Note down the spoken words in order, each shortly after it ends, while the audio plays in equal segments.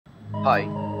Hi,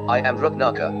 I am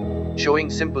Ratnaka,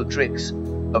 showing simple tricks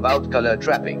about color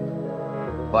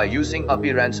trapping. By using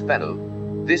Appearance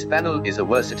panel, this panel is a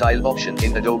versatile option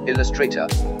in Adobe Illustrator,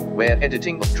 where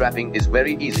editing of trapping is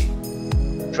very easy.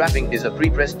 Trapping is a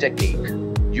prepress technique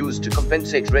used to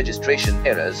compensate registration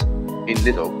errors in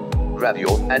Litho,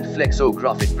 Gravure and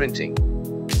Flexographic printing.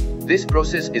 This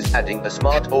process is adding a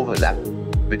smart overlap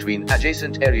between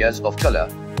adjacent areas of color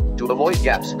to avoid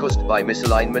gaps caused by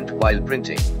misalignment while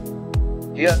printing.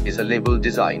 Here is a label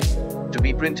design to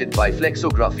be printed by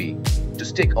Flexography to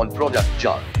stick on product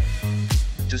jar.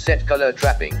 To set color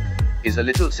trapping is a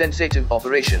little sensitive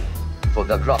operation for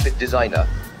the graphic designer,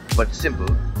 but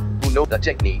simple, who know the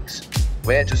techniques,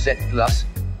 where to set plus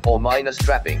or minus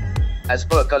trapping as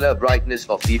per color brightness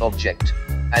of the object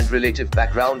and relative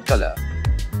background color.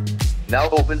 Now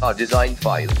open our design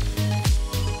file.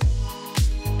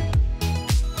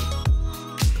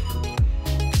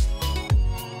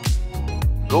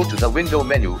 Go to the window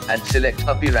menu and select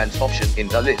Appearance option in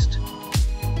the list.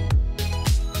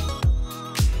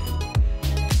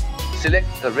 Select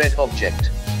the red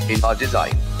object in our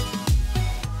design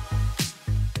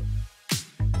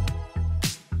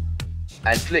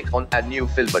and click on Add New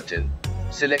Fill button.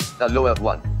 Select the lower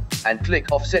one and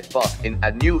click Offset Path in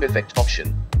Add New Effect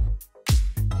option.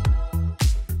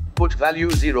 Put value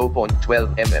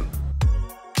 0.12 mm.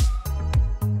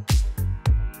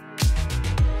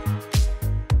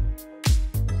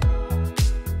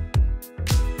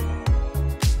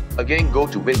 Again go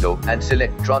to Window and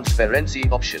select Transparency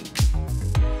option.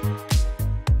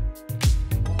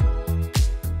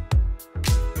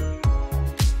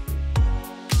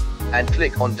 And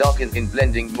click on Darken in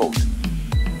blending mode.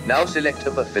 Now select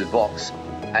Upper Fill box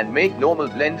and make normal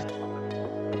blend.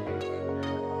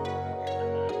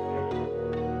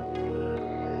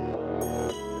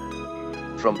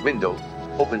 From Window,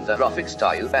 open the Graphic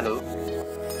Style panel.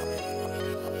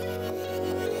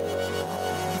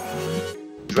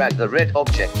 Drag the red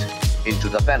object into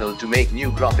the panel to make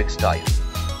new graphic style.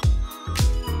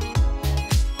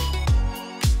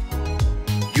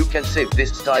 You can save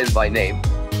this style by name.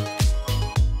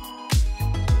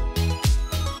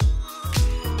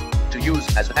 To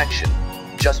use as action,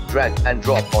 just drag and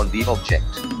drop on the object.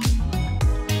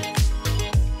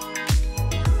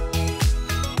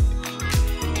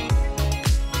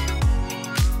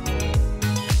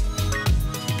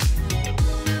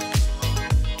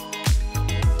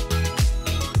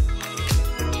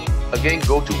 Again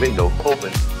go to Window,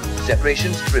 open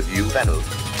Separations Preview panel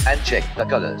and check the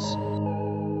colors.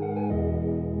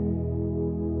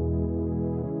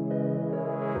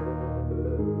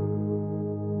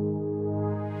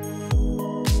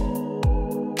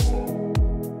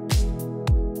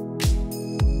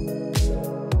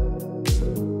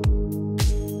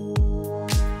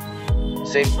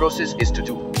 Same process is to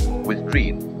do with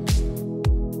green.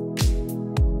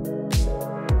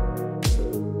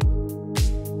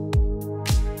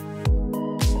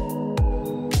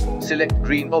 Select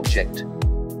green object.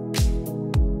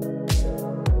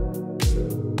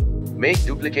 Make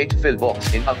duplicate fill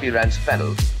box in Appearance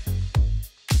panel.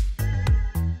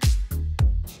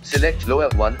 Select lower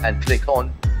one and click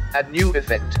on Add New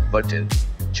Effect button.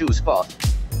 Choose Path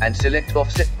and select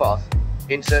Offset Path.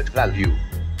 Insert value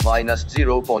minus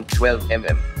 0.12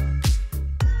 mm.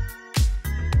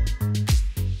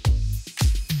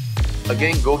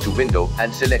 Again go to Window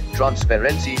and select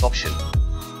Transparency option.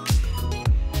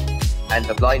 And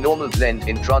apply normal blend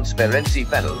in Transparency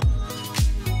panel.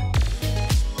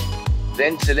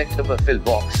 Then select Upper Fill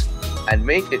box and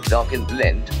make it darken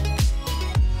blend.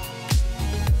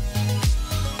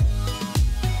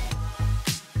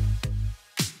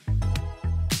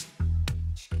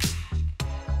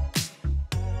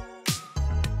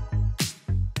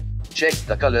 Check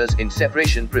the colors in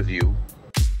Separation Preview.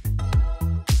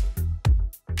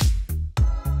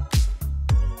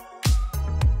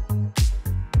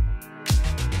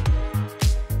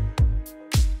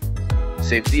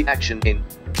 Save the action in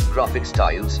Graphic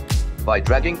Styles by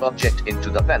dragging object into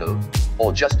the panel,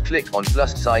 or just click on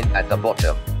plus sign at the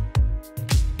bottom.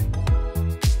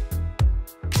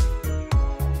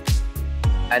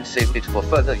 And save it for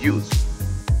further use.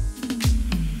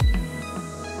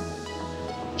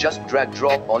 Just drag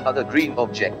drop on other green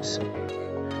objects.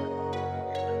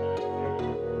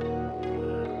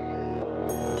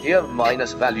 Here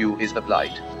minus value is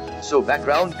applied, so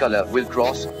background color will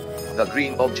cross the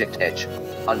green object edge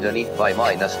underneath by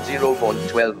minus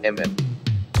 0.12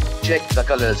 mm. Check the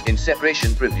colors in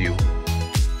Separation Preview.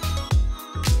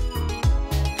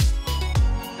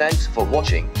 Thanks for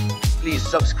watching. Please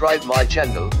subscribe my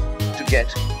channel to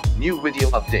get new video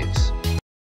updates.